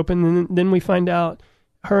doors are open, and then we find out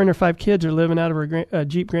her and her 5 kids are living out of her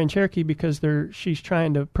Jeep Grand Cherokee because she's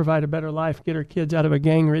trying to provide a better life, get her kids out of a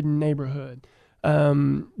gang-ridden neighborhood.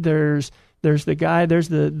 There's the guy, there's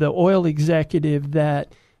the oil executive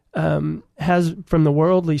that has, from the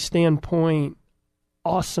worldly standpoint,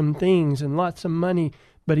 awesome things and lots of money,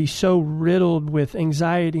 but he's so riddled with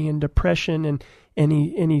anxiety and depression, and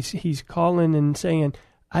he's calling and saying,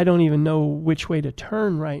 I don't even know which way to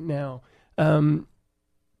turn right now.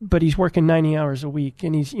 But he's working 90 hours a week,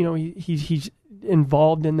 and he's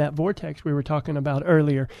involved in that vortex we were talking about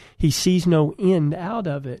earlier. He sees no end out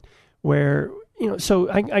of it, where, so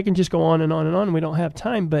I can just go on and on and on. We don't have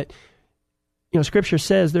time, but, Scripture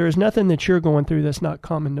says there is nothing that you're going through that's not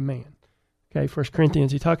common to man. Okay, 1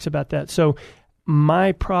 Corinthians, he talks about that. So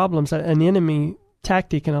my problems, an enemy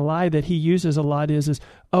tactic and a lie that he uses a lot is,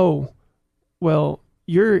 oh, well,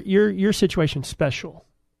 your situation's special.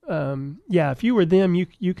 If you were them,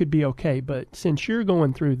 you could be okay. But since you're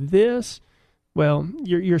going through this, well,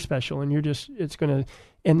 you're special, and it's going to,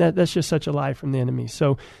 and that's just such a lie from the enemy.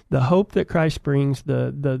 So the hope that Christ brings,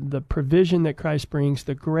 the provision that Christ brings,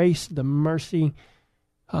 the grace, the mercy.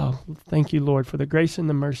 Oh, thank you, Lord, for the grace and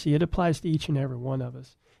the mercy. It applies to each and every one of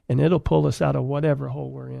us, and it'll pull us out of whatever hole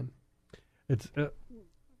we're in.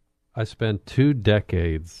 I spent 2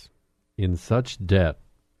 decades in such debt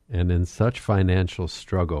and in such financial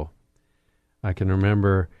struggle. I can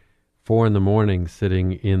remember 4 a.m.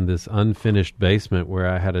 sitting in this unfinished basement where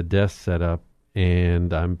I had a desk set up,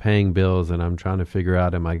 and I'm paying bills, and I'm trying to figure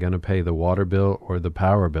out, am I going to pay the water bill or the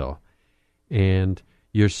power bill? And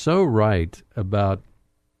you're so right about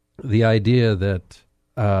the idea that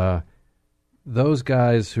those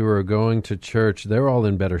guys who are going to church, they're all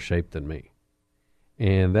in better shape than me.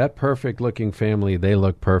 And that perfect-looking family, they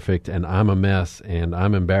look perfect, and I'm a mess, and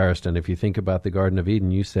I'm embarrassed. And if you think about the Garden of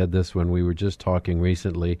Eden, you said this when we were just talking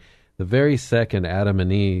recently, the very second Adam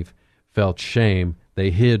and Eve felt shame, they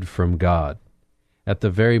hid from God. At the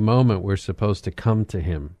very moment we're supposed to come to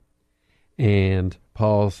him. And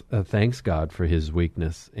Paul thanks God for his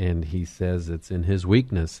weakness, and he says it's in his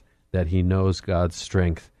weakness that he knows God's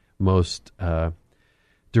strength most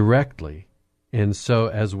directly. And so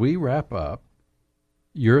as we wrap up,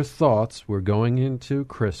 your thoughts, we're going into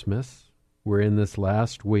Christmas, we're in this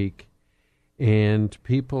last week, and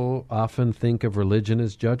people often think of religion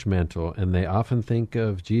as judgmental, and they often think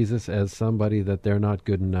of Jesus as somebody that they're not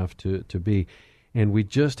good enough to be. And we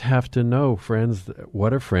just have to know, friends,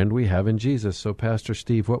 what a friend we have in Jesus. So, Pastor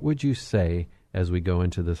Steve, what would you say as we go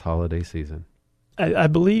into this holiday season? I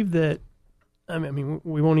believe that, I mean,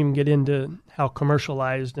 we won't even get into how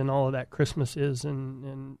commercialized and all of that Christmas is,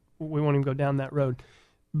 and we won't even go down that road.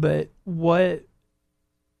 But what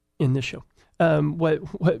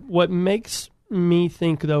makes me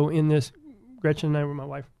think, though, in this, Gretchen and I were, my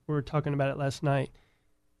wife, we were talking about it last night,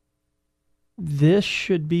 this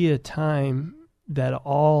should be a time that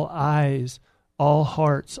all eyes, all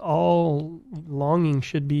hearts, all longing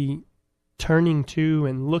should be turning to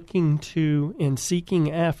and looking to and seeking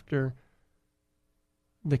after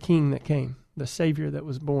the King that came, the Savior that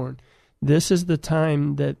was born. This is the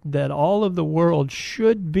time that all of the world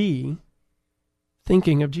should be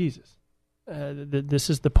thinking of Jesus. This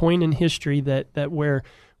is the point in history that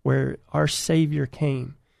where our Savior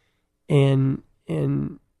came, and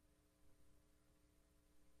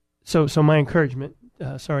so my encouragement.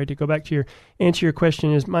 Sorry to go back to answer your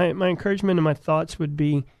question, is my encouragement and my thoughts would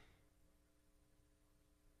be.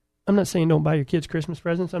 I'm not saying don't buy your kids Christmas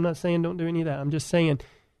presents. I'm not saying don't do any of that. I'm just saying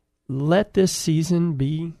let this season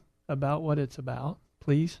be about what it's about,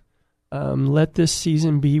 please. Let this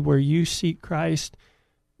season be where you seek Christ,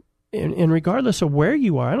 and regardless of where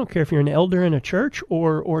you are, I don't care if you're an elder in a church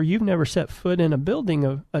or you've never set foot in a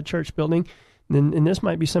building, a church building, and this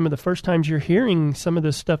might be some of the first times you're hearing some of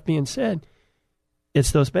this stuff being said.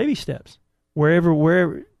 It's those baby steps.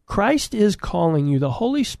 wherever Christ is calling you, the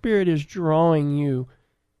Holy Spirit is drawing you,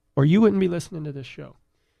 or you wouldn't be listening to this show.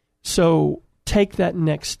 So take that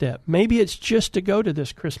next step. Maybe it's just to go to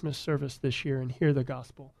this Christmas service this year and hear the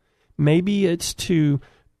gospel. Maybe it's to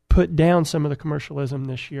put down some of the commercialism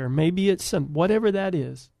this year. Maybe it's whatever that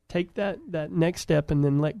is. Take that next step and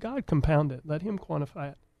then let God compound it. Let Him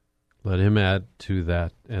quantify it. Let Him add to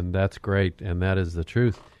that, and that's great, and that is the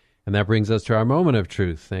truth. And that brings us to our moment of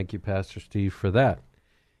truth. Thank you, Pastor Steve, for that.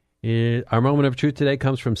 Our moment of truth today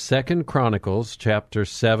comes from 2 Chronicles chapter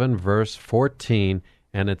 7, verse 14,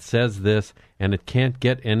 and it says this, and it can't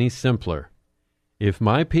get any simpler. If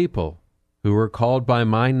my people, who are called by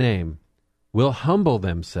my name, will humble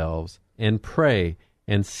themselves and pray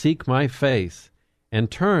and seek my face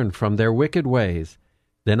and turn from their wicked ways,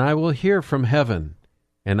 then I will hear from heaven,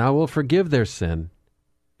 and I will forgive their sin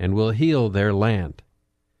and will heal their land.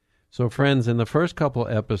 So, friends, in the first couple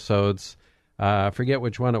episodes, I forget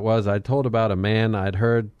which one it was, I told about a man I'd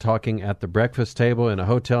heard talking at the breakfast table in a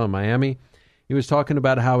hotel in Miami. He was talking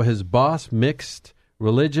about how his boss mixed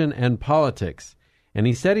religion and politics. And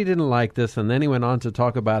he said he didn't like this, and then he went on to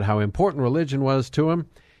talk about how important religion was to him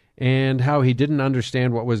and how he didn't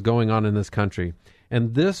understand what was going on in this country.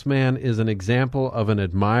 And this man is an example of an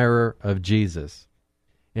admirer of Jesus.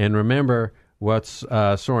 And remember what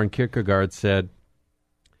Soren Kierkegaard said,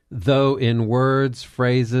 though in words,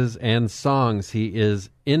 phrases, and songs he is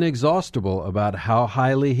inexhaustible about how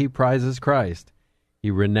highly he prizes Christ, he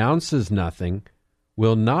renounces nothing,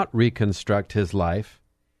 will not reconstruct his life,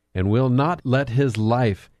 and will not let his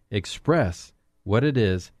life express what it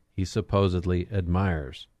is he supposedly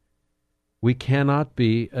admires. We cannot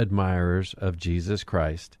be admirers of Jesus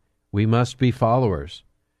Christ. We must be followers.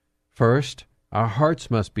 First, our hearts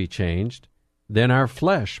must be changed. Then our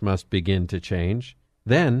flesh must begin to change.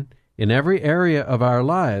 Then, in every area of our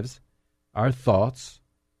lives, our thoughts,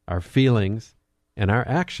 our feelings, and our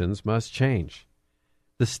actions must change.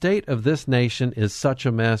 The state of this nation is such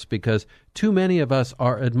a mess because too many of us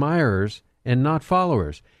are admirers and not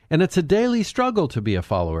followers, and it's a daily struggle to be a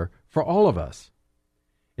follower for all of us.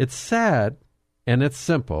 It's sad and it's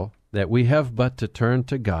simple that we have but to turn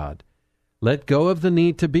to God, let go of the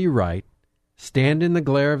need to be right, stand in the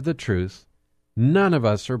glare of the truth. None of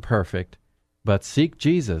us are perfect, but seek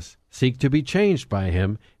Jesus, seek to be changed by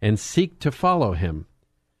Him, and seek to follow Him.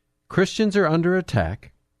 Christians are under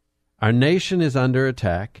attack. Our nation is under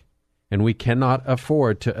attack, and we cannot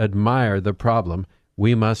afford to admire the problem.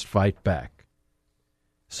 We must fight back.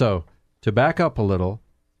 So, to back up a little,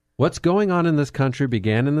 what's going on in this country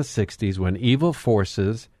began in the 60s when evil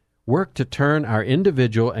forces worked to turn our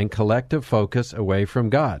individual and collective focus away from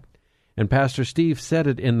God. And Pastor Steve said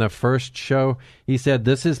it in the first show. He said,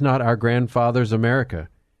 this is not our grandfather's America.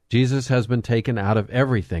 Jesus has been taken out of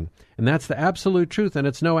everything. And that's the absolute truth, and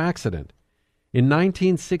it's no accident. In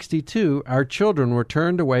 1962, our children were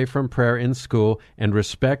turned away from prayer in school and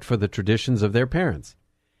respect for the traditions of their parents.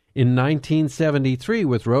 In 1973,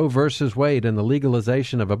 with Roe versus Wade and the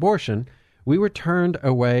legalization of abortion, we were turned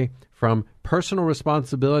away from personal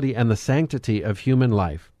responsibility and the sanctity of human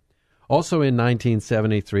life. Also in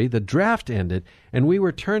 1973, the draft ended, and we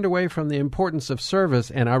were turned away from the importance of service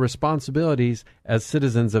and our responsibilities as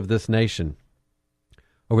citizens of this nation.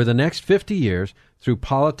 Over the next 50 years, through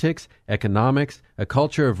politics, economics, a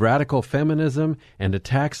culture of radical feminism and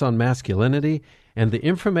attacks on masculinity, and the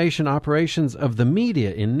information operations of the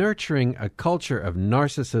media in nurturing a culture of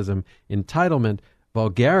narcissism, entitlement,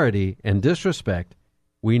 vulgarity, and disrespect,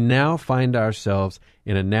 we now find ourselves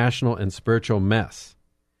in a national and spiritual mess.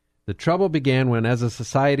 The trouble began when, as a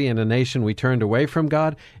society and a nation, we turned away from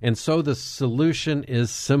God, and so the solution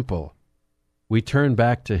is simple. We turn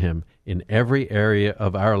back to Him in every area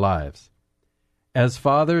of our lives. As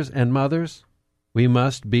fathers and mothers, we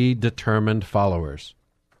must be determined followers.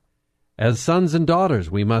 As sons and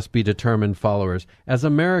daughters, we must be determined followers. As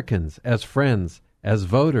Americans, as friends, as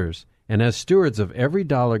voters, and as stewards of every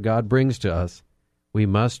dollar God brings to us, we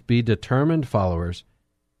must be determined followers,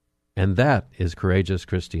 and that is courageous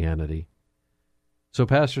Christianity. So,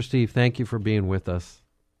 Pastor Steve, thank you for being with us.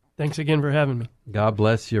 Thanks again for having me. God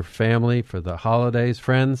bless your family for the holidays.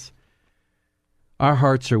 Friends, our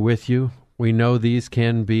hearts are with you. We know these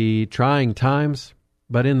can be trying times,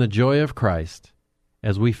 but in the joy of Christ,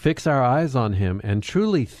 as we fix our eyes on Him and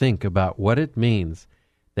truly think about what it means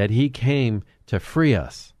that He came to free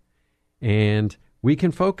us, and we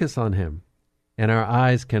can focus on Him, and our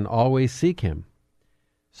eyes can always seek Him.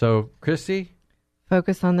 So, Christy?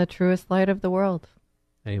 Focus on the truest light of the world.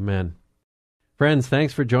 Amen. Friends,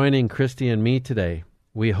 thanks for joining Christy and me today.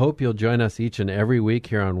 We hope you'll join us each and every week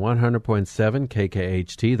here on 100.7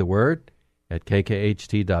 KKHT, The Word, at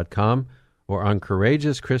kkht.com or on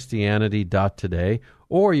courageouschristianity.today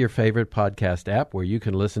or your favorite podcast app where you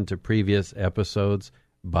can listen to previous episodes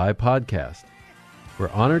by podcast. We're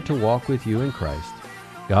honored to walk with you in Christ.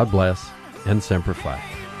 God bless and Semper Fi.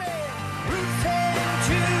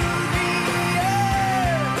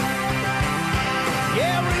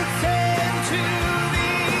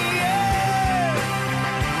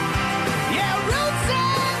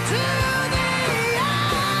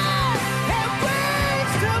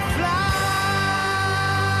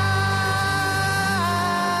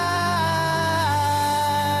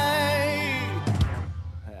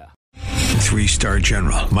 Three-star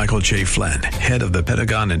General Michael J. Flynn, head of the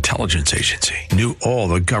Pentagon Intelligence Agency, knew all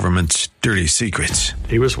the government's dirty secrets.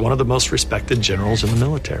 He was one of the most respected generals in the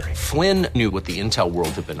military. Flynn knew what the intel world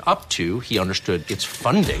had been up to. He understood its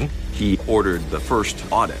funding. He ordered the first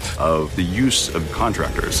audit of the use of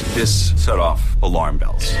contractors. This set off alarm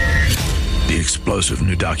bells. The explosive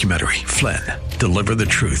new documentary, Flynn, Deliver the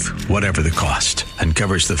Truth, Whatever the Cost,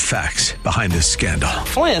 uncovers the facts behind this scandal.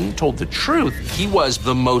 Flynn told the truth. He was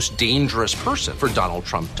the most dangerous person for Donald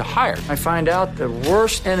Trump to hire. I find out the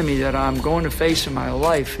worst enemy that I'm going to face in my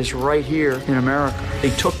life is right here in America. They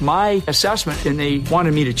took my assessment and they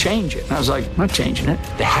wanted me to change it. And I was like, I'm not changing it.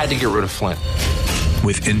 They had to get rid of Flynn.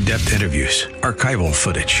 With in-depth interviews, archival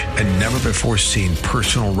footage, and never-before-seen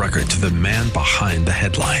personal records of the man behind the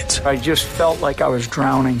headlines. I just felt like I was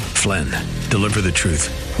drowning. Flynn, Deliver the Truth,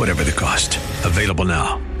 Whatever the Cost. Available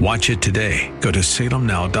now. Watch it today. Go to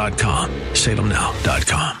salemnow.com.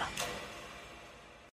 salemnow.com.